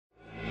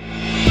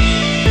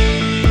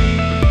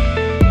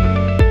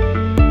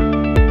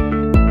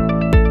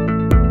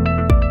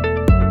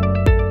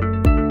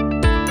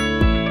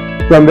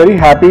So I'm very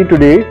happy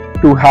today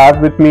to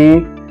have with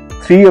me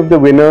three of the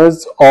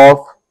winners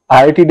of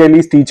IIT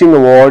Delhi's Teaching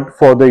Award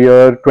for the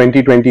year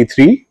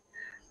 2023.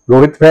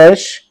 Rohit,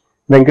 Vaish,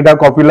 Venkata,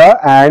 Koppula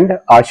and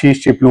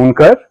Ashish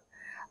Chiplunkar.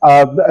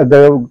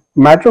 The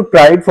matter of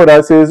pride for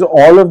us is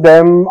all of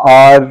them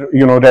are,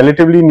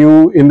 relatively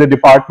new in the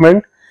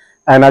department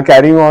and are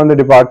carrying on the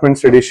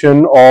department's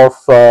tradition of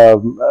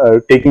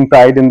taking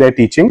pride in their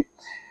teaching.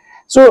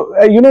 So,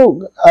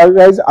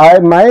 guys,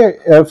 my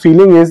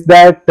feeling is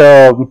that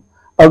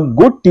a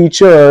good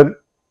teacher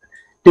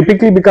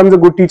typically becomes a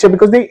good teacher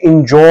because they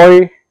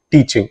enjoy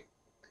teaching.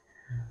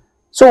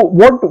 So,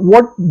 what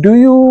do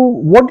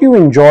you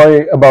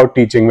enjoy about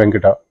teaching,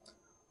 Venkata?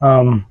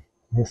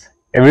 Yes,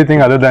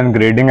 everything other than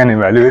grading and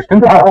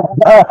evaluation.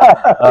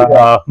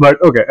 But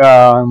okay,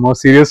 more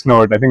serious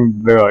note, I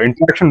think the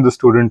interaction with the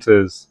students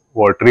is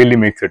what really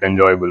makes it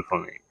enjoyable for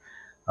me.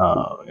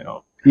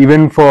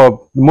 Even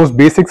for the most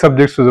basic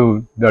subjects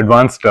to the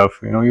advanced stuff,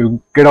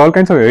 you get all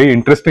kinds of very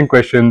interesting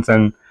questions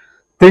and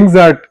things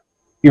that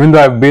even though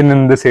I've been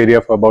in this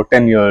area for about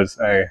 10 years,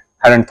 I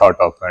hadn't thought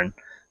of, and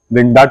I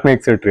think that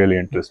makes it really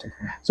interesting.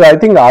 So I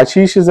think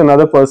Ashish is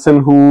another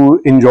person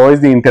who enjoys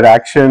the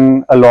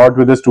interaction a lot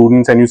with the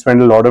students, and you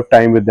spend a lot of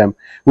time with them.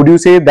 Would you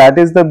say that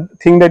is the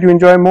thing that you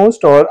enjoy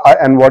most, or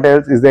and what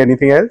else? Is there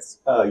anything else?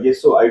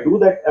 Yes, so I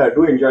do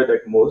enjoy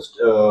that most.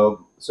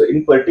 So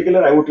in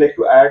particular, I would like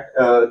to add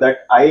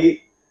that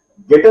I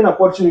get an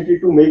opportunity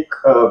to make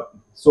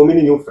so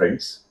many new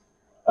friends.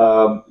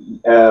 So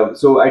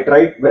I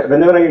try,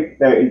 whenever I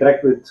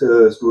interact with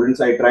students,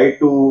 I try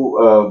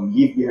to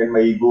leave behind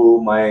my ego,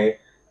 my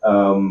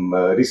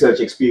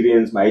research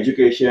experience, my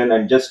education,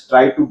 and just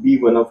try to be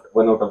one out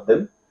of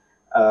them.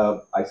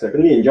 I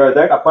certainly enjoy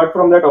that. Apart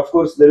from that, of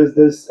course, there is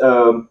this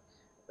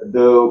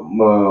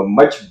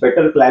much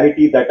better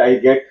clarity that I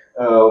get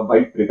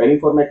while preparing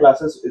for my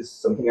classes is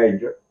something I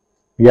enjoy.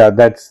 Yeah,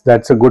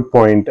 that's a good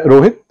point.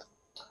 Rohit?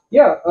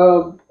 Yeah,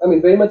 I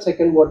mean, very much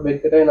second what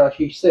Venkata and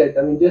Ashish said.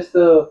 I mean, just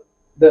the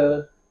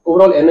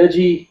overall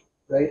energy,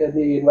 right, and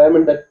the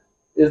environment that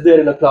is there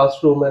in a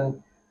classroom,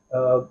 and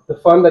the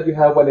fun that you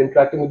have while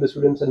interacting with the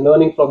students and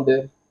learning from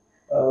them.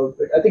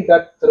 I think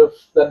that sort of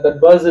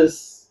that buzz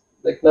is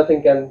like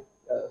nothing can.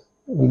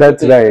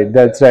 That's right.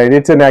 That's right.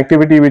 It's an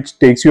activity which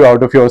takes you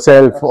out of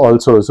yourself. Absolutely.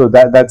 Also. So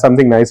that's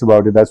something nice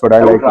about it. That's what I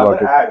I like would rather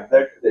about it. add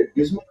that it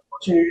gives me an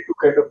opportunity to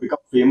kind of become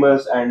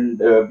famous and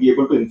be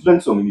able to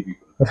influence so many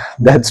people.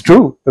 That's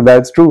true.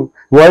 That's true.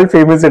 World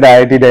famous at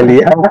IIT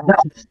Delhi.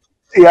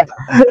 Yeah.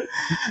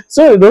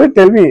 So, Rohit,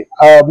 tell me,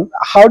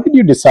 how did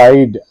you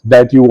decide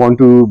that you want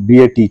to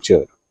be a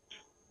teacher?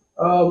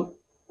 Well,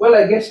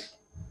 I guess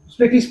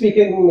strictly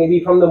speaking,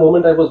 maybe from the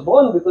moment I was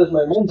born, because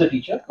my mom's a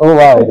teacher. Oh,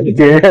 wow. So I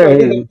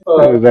didn't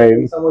have,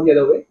 Right. someone the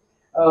other way.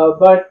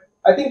 But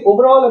I think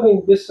overall, I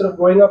mean, just sort of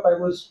growing up, I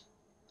was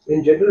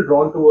in general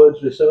drawn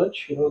towards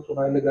research, through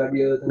my undergrad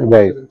years and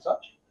Right. masters and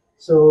such.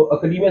 So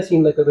academia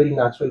seemed like a very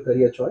natural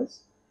career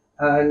choice.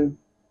 And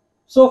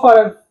so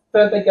far, I've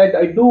felt like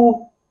I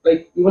do,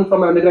 like, even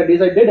from my undergrad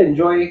days, I did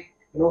enjoy,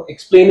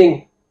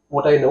 explaining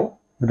what I know,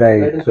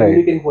 Right. and Right.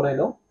 communicating what I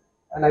know.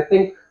 And I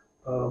think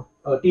a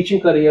teaching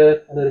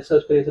career and a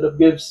research career sort of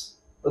gives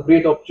a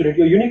great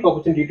opportunity, a unique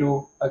opportunity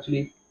to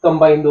actually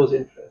combine those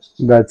interests.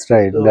 That's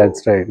right. So,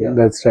 That's right. yeah,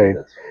 That's right.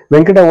 that's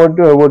Venkata,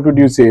 what would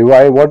you say?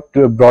 Why? What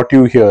brought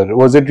you here?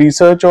 Was it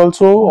research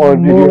also, or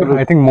did you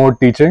I think more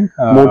teaching.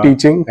 more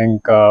teaching? I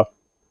think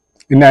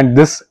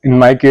in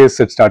my case,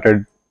 it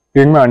started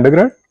during my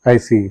undergrad. I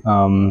see.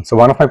 So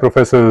one of my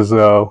professors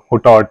who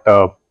taught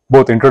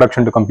both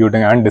introduction to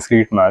computing and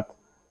discrete math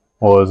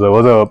was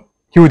a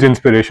huge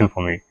inspiration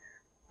for me.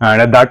 And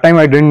at that time,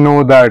 I didn't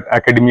know that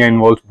academia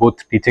involves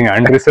both teaching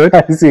and research.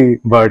 I see.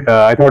 But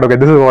I thought, okay,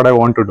 this is what I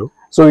want to do.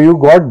 So you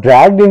got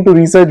dragged into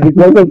research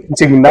because of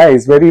teaching.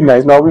 Nice, very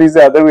nice. Normally it's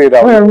the other way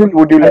around. I mean,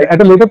 Would you like? at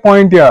a later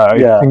point, yeah,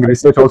 Yeah. I think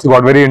research also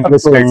got very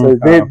interesting. So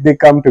they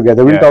come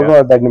together. We'll yeah, talk yeah.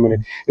 about that in a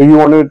minute. If you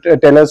want to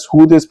tell us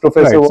who this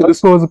professor Right. So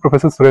was? this was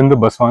Professor Surendra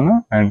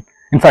Baswana, and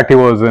in fact, he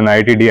was an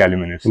IITD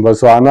alumnus.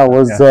 Baswana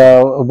was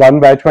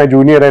one batch my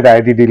junior at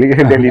IIT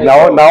Delhi.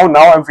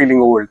 Now I'm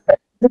feeling old.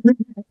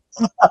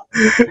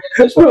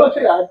 Just want to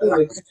actually add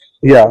to it.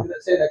 Yeah.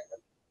 Say that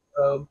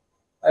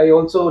I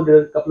also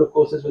did a couple of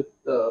courses with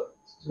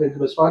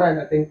Baswana,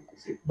 and I think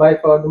by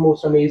far the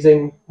most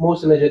amazing,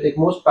 most energetic,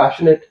 most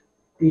passionate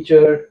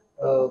teacher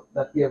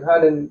that we have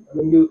had. And I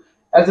mean,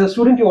 as a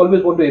student, you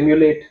always want to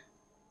emulate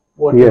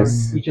what your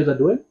Yes. teachers are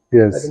doing. I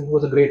Yes. think he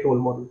was a great role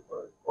model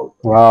for all.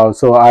 Wow.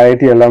 So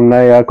IIT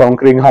alumni are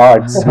conquering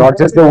hearts, not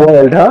just the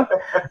world, huh?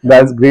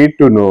 That's great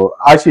to know.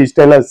 Ashish,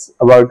 tell us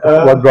about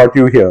what brought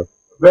you here.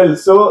 Well,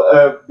 so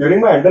during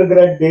my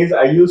undergrad days,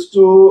 I used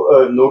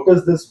to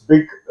notice this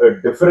big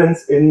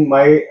difference in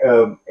my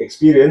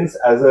experience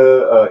as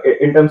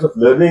in terms of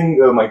learning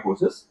my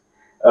courses.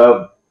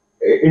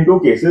 In two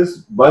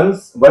cases, one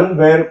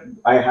where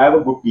I have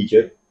a good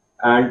teacher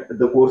and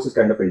the course is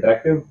kind of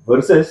interactive,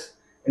 versus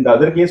in the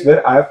other case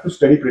where I have to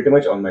study pretty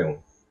much on my own.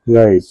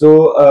 Right.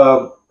 So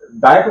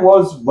that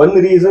was one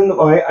reason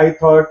why I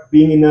thought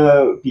being in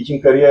a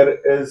teaching career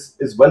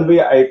is one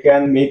way I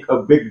can make a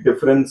big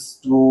difference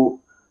to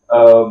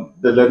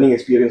the learning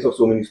experience of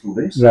so many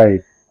students.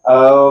 Right.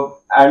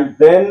 And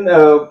then,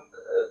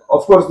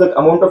 of course, the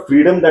amount of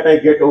freedom that I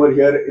get over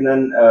here in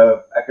an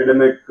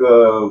academic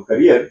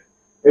career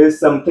is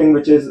something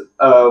which is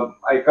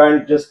I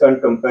can't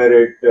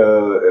compare it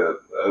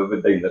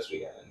with the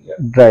industry. Yeah.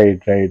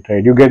 Right.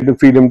 You get the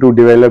freedom to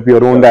develop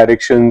your own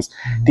directions,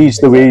 teach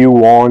the way you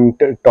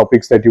want,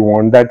 topics that you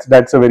want.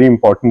 That's a very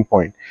important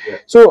point. Yeah.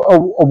 So,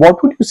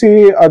 what would you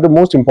say are the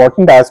most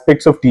important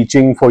aspects of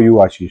teaching for you,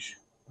 Ashish?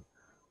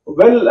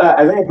 Well,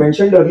 as I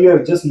mentioned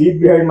earlier, just leave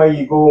behind my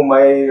ego,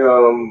 my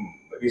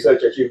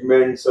research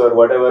achievements or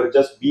whatever.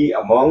 Just be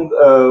among,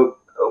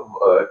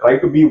 try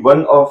to be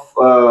one of,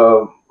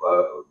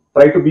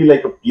 try to be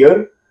like a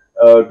peer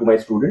to my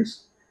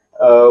students.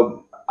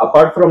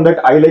 Apart from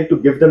that, I like to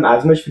give them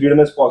as much freedom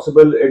as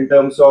possible in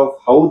terms of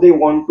how they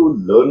want to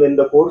learn in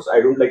the course. I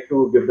don't like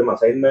to give them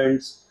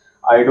assignments.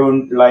 I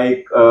don't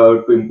like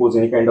to impose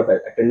any kind of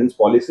attendance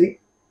policy.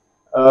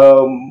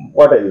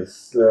 What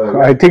else?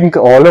 I think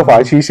all of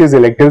Ashish's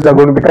electives are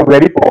going to become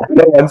very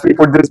popular once we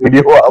put this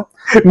video up.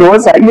 No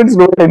assignments,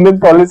 no attendance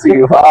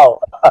policy.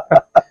 Wow.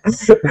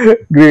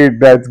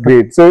 Great, that's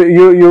great. So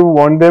you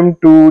want them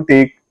to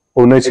take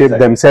ownership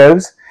Exactly.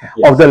 themselves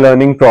Yes. of the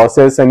learning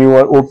process, and you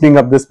are opening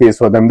up the space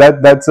for them.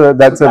 That's a very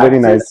That's it.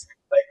 nice.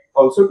 Like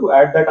also to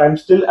add that I'm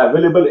still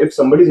available if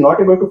somebody is not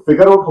able to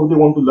figure out how they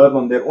want to learn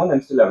on their own.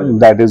 I'm still available.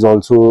 That is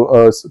also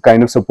a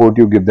kind of support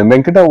you give them.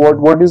 Venkata, what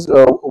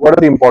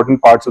are the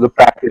important parts of the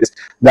practice,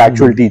 the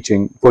actual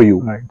teaching for you?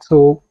 Right.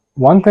 So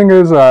one thing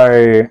is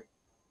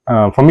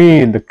for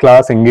me, the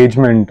class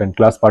engagement and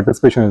class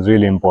participation is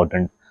really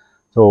important.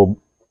 So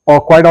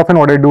quite often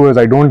what I do is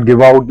I don't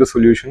give out the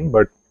solution,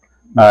 but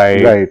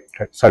I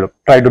sort of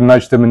try to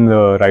nudge them in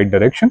the right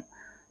direction.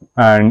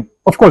 And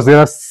of course, there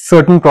are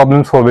certain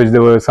problems for which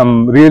there were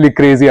some really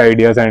crazy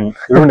ideas, and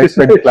you don't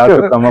expect the class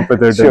to come up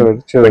with it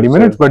in 20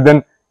 minutes. But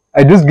then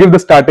I just give the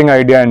starting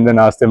idea and then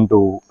ask them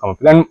to come up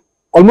with it. And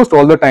almost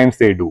all the times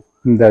they do.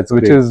 That's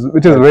which great. is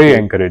very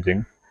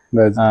encouraging.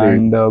 That's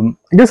And I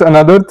guess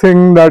another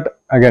thing that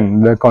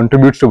again that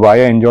contributes to why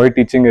I enjoy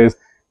teaching is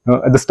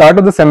at the start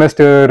of the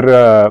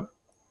semester,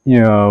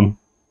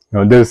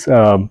 there's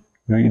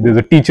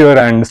a teacher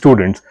and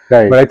students,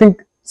 Right. but I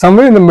think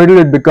somewhere in the middle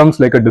it becomes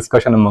like a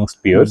discussion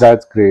amongst peers.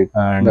 That's great.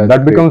 And That's that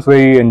great. becomes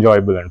very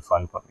enjoyable and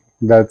fun for me.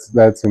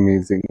 That's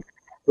amazing.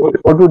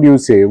 What would you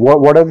say?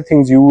 What are the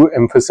things you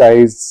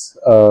emphasize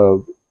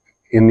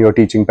in your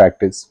teaching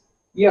practice?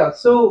 Yeah,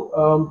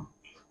 so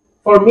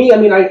for me, I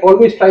mean, I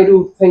always try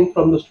to think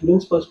from the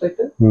student's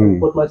perspective,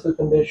 put myself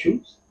in their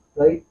shoes,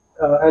 right?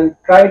 And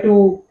try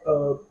to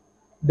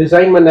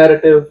design my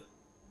narrative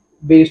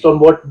based on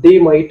what they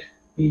might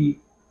be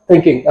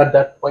thinking at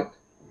that point,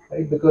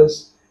 right?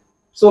 Because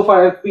so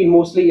far I've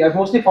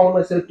mostly found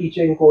myself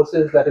teaching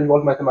courses that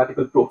involve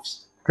mathematical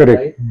proofs. Correct.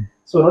 Right?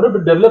 So in order to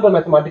develop a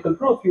mathematical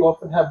proof, you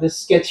often have this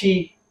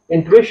sketchy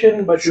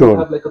intuition, but you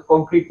have like a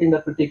concrete thing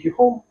that will take you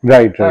home.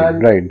 Right.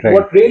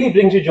 What really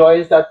brings you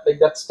joy is that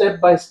that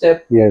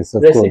step-by-step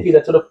recipe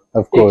that sort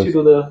of takes you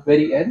to the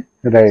very end.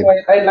 Right. So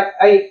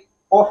I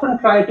often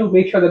try to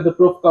make sure that the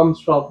proof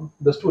comes from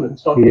the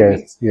students, not from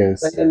me.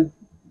 Yes. Right? And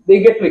they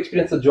get to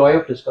experience the joy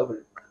of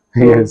discovery.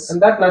 So, Yes. And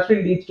that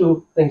naturally leads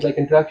to things like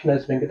interaction,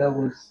 as Venkata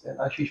and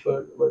Ashish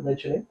were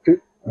mentioning.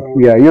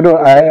 Yeah,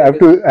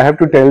 I have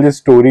to tell this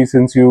story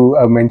since you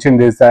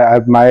mentioned this.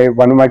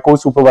 One of my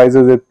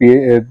co-supervisors at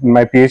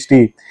my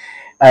PhD.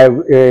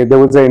 There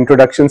was an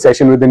introduction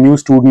session with the new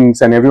students,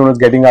 and everyone was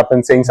getting up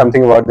and saying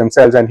something about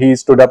themselves. And he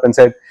stood up and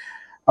said,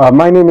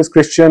 "My name is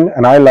Christian,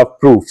 and I love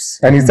proofs."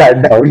 And he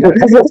sat down.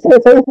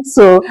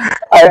 So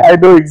I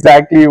know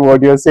exactly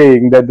what you're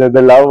saying. That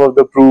the love of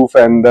the proof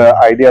and the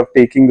idea of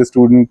taking the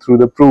student through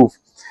the proof.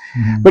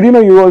 But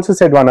you also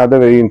said one other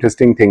very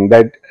interesting thing,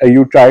 that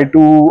you try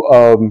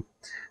to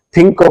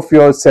think of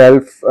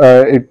yourself,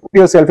 put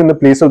yourself in the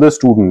place of the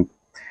student.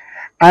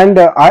 And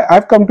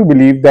I've come to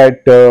believe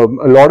that a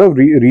lot of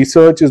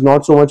research is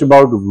not so much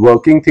about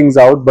working things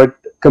out, but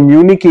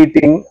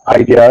communicating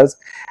ideas.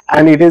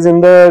 And it is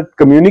in the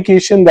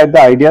communication that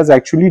the ideas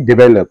actually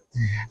develop.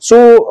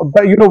 So,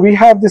 but we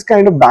have this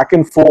kind of back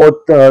and forth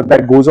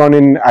that goes on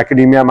in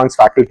academia amongst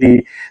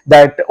faculty,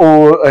 that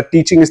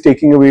teaching is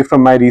taking away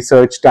from my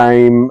research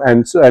time,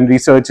 and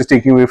research is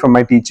taking away from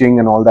my teaching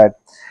and all that.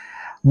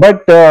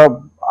 But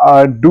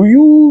do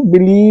you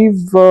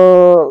believe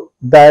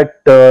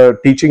that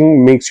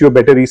teaching makes you a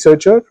better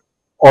researcher,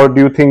 or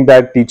do you think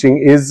that teaching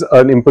is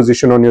an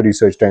imposition on your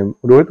research time?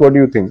 Rohit, what do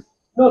you think?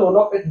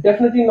 No,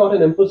 definitely not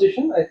an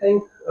imposition. I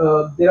think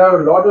there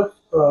are a lot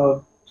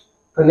of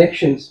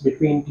connections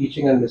between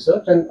teaching and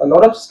research, and a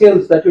lot of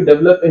skills that you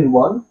develop in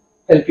one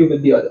help you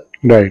with the other.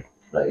 Right.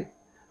 In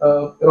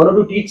order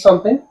to teach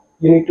something,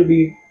 you need to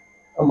be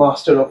a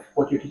master of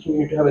what you're teaching. You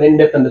need to have an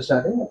in-depth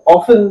understanding.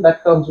 Often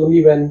that comes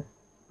only when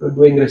you're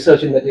doing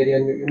research in that area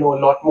and you know a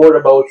lot more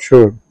about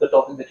the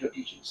topic that you're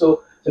teaching.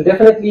 So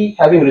definitely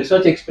having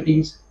research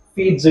expertise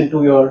feeds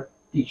into your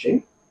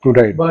teaching.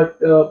 Right. But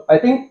I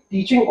think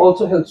teaching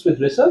also helps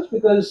with research,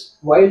 because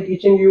while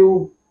teaching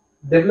you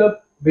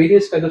develop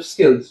various kind of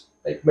skills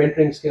like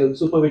mentoring skills,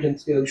 supervision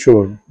skills.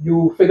 Sure.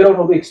 You figure out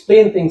how to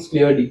explain things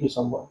clearly to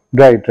someone.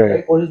 Right, right.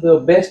 Right? What is the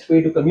best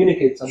way to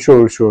communicate something?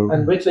 Sure, sure.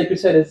 And which, like you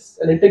said, is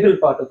an integral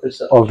part of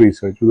research.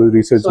 Because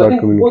research So I about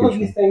think communication. both of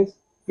these things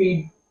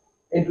feed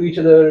into each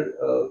other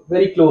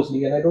very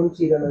closely, and I don't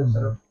see them as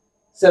sort of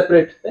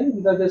separate things.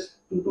 These are just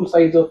two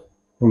sides of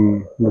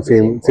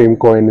the same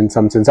coin in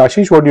some sense.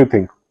 Ashish, what do you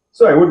think?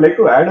 So I would like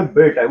to add a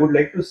bit. I would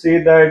like to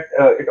say that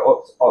it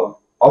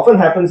often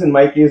happens in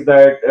my case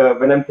that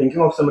when I'm thinking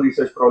of some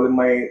research problem,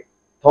 my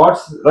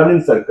thoughts run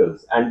in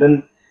circles, and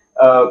then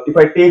if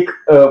I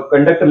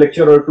conduct a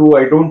lecture or two,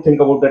 I don't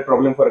think about that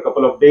problem for a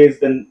couple of days.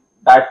 Then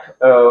that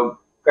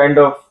kind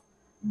of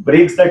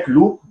breaks that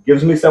loop,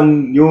 gives me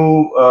some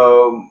new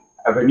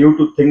avenue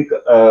to think,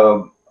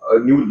 a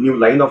new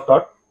line of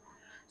thought.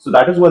 So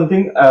that is one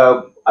thing.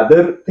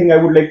 Other thing I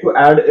would like to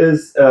add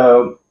is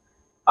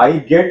I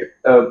get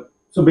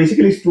so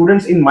basically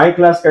students in my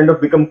class kind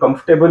of become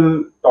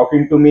comfortable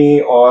talking to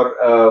me, or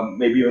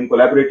maybe even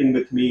collaborating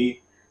with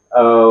me.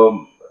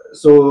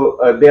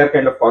 So they are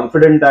kind of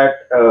confident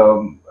that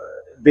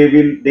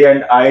they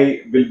and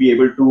I will be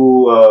able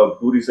to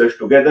do research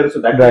together. So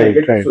that way I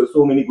get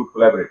so many good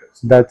collaborators.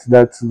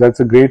 That's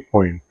a great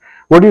point.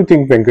 What do you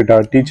think,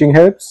 Venkata? Teaching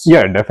helps?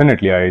 Yeah,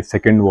 definitely. I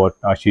second what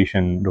Ashish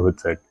and Rohit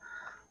said.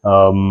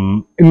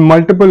 In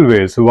multiple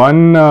ways.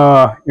 One,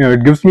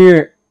 it gives me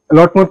a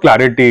lot more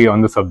clarity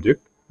on the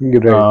subject.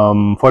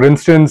 Right. For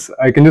instance,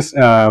 I can just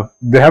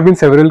there have been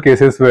several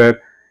cases where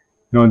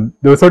there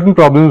were certain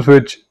problems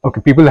which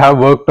people have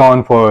worked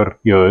on for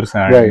years,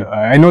 and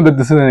I know that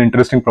this is an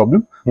interesting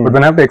problem. But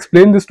when I have to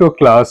explain this to a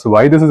class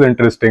why this is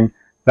interesting,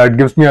 that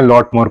gives me a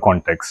lot more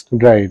context.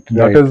 Right.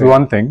 That is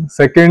one thing.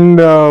 Second,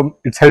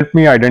 it's helped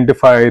me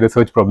identify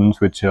research problems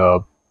which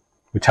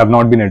have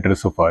not been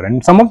addressed so far,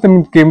 and some of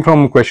them came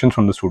from questions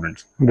from the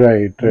students.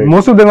 Right.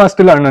 Most of them are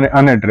still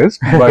unaddressed,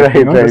 but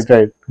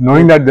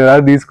knowing that there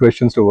are these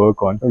questions to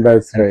work on.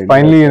 That's right.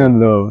 Finally,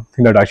 the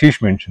thing that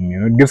Ashish mentioned,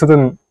 it gives us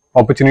an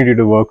opportunity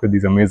to work with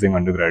these amazing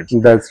undergrads.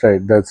 That's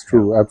right. That's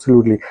true.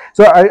 Absolutely.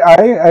 So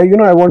I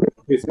want to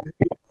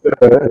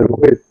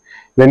Rohit,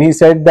 when he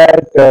said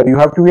that you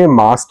have to be a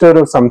master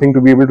of something to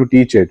be able to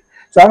teach it.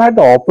 So I've had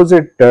the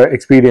opposite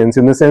experience,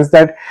 in the sense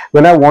that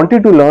when I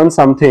wanted to learn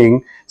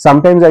something,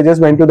 sometimes I just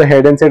went to the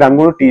head and said, I'm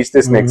going to teach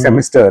this next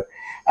semester.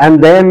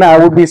 And then I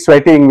would be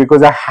sweating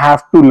because I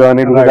have to learn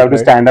it, because I have to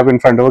stand up in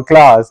front of a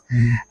class.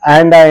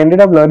 And I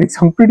ended up learning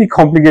some pretty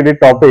complicated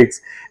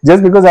topics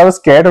just because I was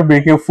scared of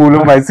making a fool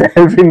of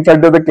myself in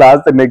front of the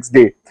class the next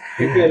day.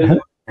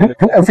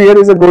 Fear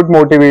is a good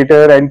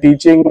motivator, and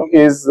teaching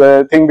is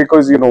a thing,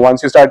 because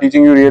once you start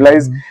teaching, you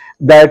realize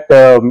that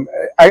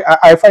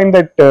I find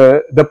that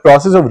the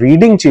process of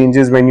reading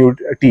changes when you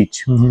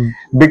teach.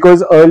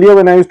 Because earlier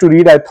when I used to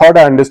read, I thought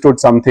I understood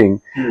something.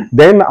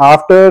 Then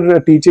after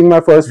teaching my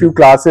first few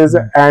classes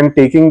and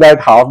taking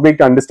that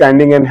half-baked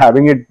understanding and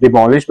having it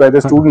demolished by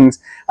the students,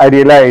 I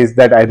realized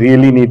that I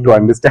really need to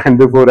understand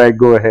before I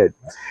go ahead.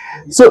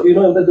 So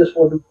I just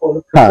want to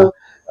follow. So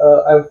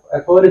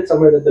I've heard it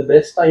somewhere that the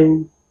best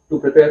time to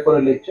prepare for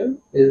a lecture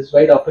is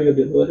right after you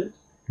deliver it.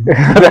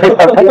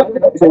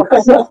 That's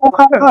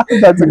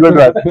a good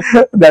one.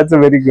 That's a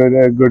very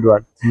good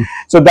one.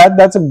 So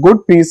that's a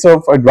good piece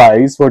of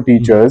advice for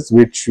teachers,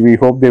 which we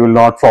hope they will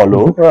not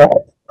follow.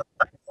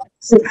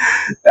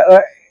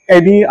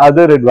 Any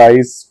other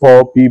advice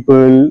for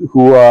people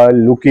who are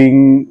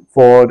looking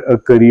for a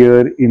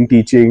career in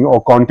teaching,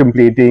 or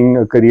contemplating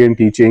a career in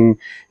teaching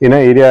in an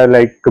area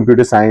like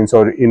computer science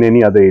or in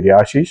any other area?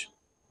 Ashish?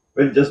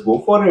 Well, just go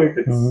for it.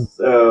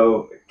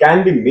 It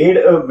can be made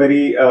a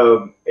very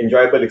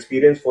enjoyable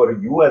experience for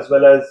you as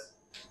well as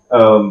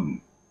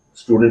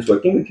students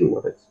working with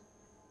you.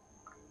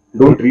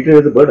 Don't treat it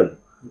as a burden.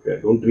 Okay?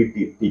 Don't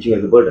treat teaching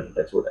as a burden.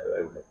 That's what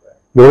I would like to add.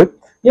 Good.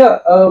 Yeah,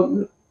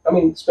 I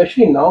mean,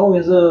 especially now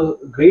is a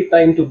great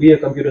time to be a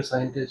computer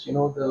scientist.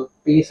 The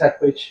pace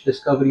at which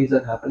discoveries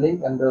are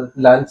happening and the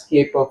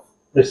landscape of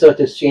research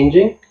is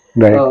changing.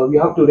 Right. You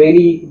have to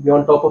really be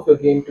on top of your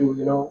game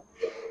to,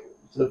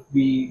 sort of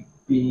be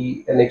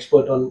an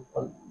expert on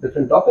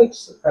different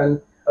topics.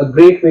 And a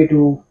great way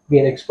to be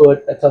an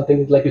expert at something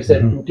is, like you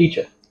said, to teach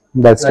it.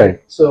 That's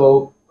right.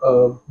 So,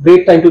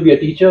 great time to be a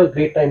teacher,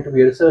 great time to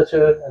be a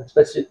researcher, and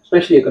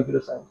especially a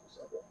computer scientist.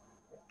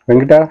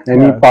 Venkata,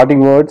 any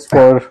parting words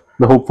for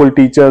the hopeful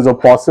teachers,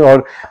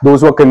 or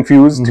those who are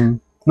confused?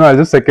 No, I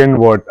just second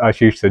what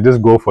Ashish said.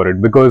 Just go for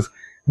it, because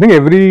I think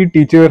every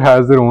teacher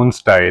has their own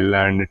style,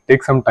 and it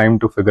takes some time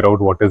to figure out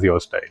what is your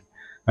style.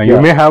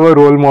 You may have a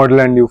role model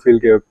and you feel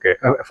okay.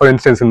 For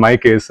instance, in my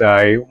case,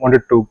 I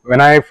wanted to,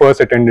 when I first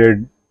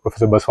attended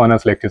Professor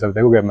Baswana's lectures, I was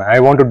like, okay, I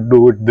want to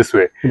do it this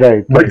way.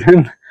 Right. But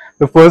then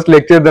the first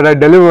lecture that I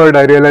delivered,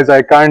 I realized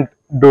I can't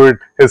do it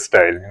his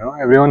style.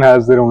 Everyone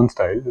has their own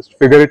style. Just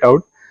figure it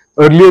out.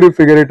 Earlier you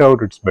figure it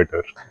out, it's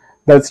better.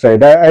 That's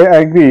right.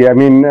 I agree. I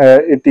mean,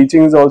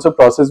 teaching is also a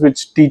process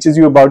which teaches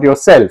you about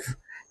yourself.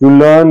 You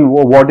learn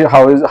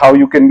how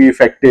you can be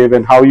effective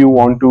and how you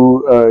want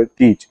to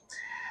teach.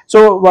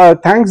 So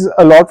thanks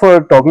a lot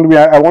for talking to me.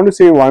 I want to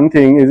say one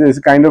thing is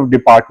kind of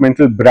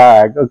departmental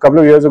brag. A couple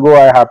of years ago,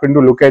 I happened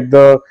to look at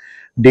the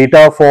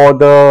data for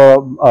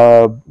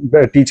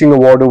the teaching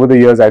award over the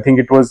years. I think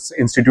it was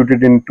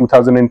instituted in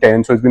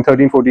 2010, so it's been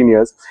 13, 14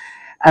 years.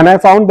 And I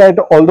found that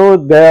although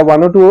there are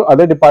one or two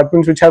other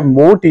departments which have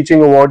more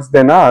teaching awards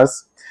than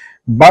us,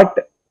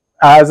 but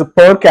as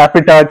per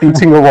capita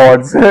teaching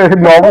awards,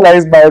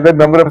 normalized by the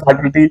number of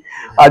faculty,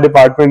 our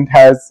department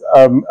has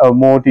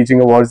more teaching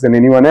awards than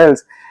anyone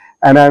else.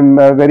 And I'm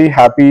very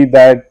happy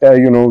that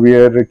we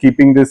are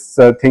keeping this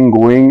thing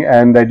going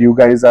and that you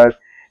guys are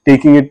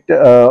taking it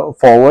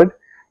forward.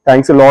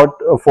 Thanks a lot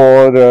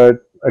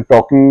for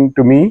talking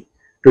to me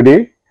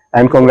today,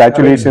 and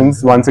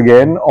congratulations once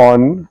again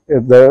on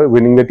the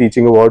winning the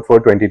teaching award for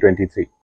 2023.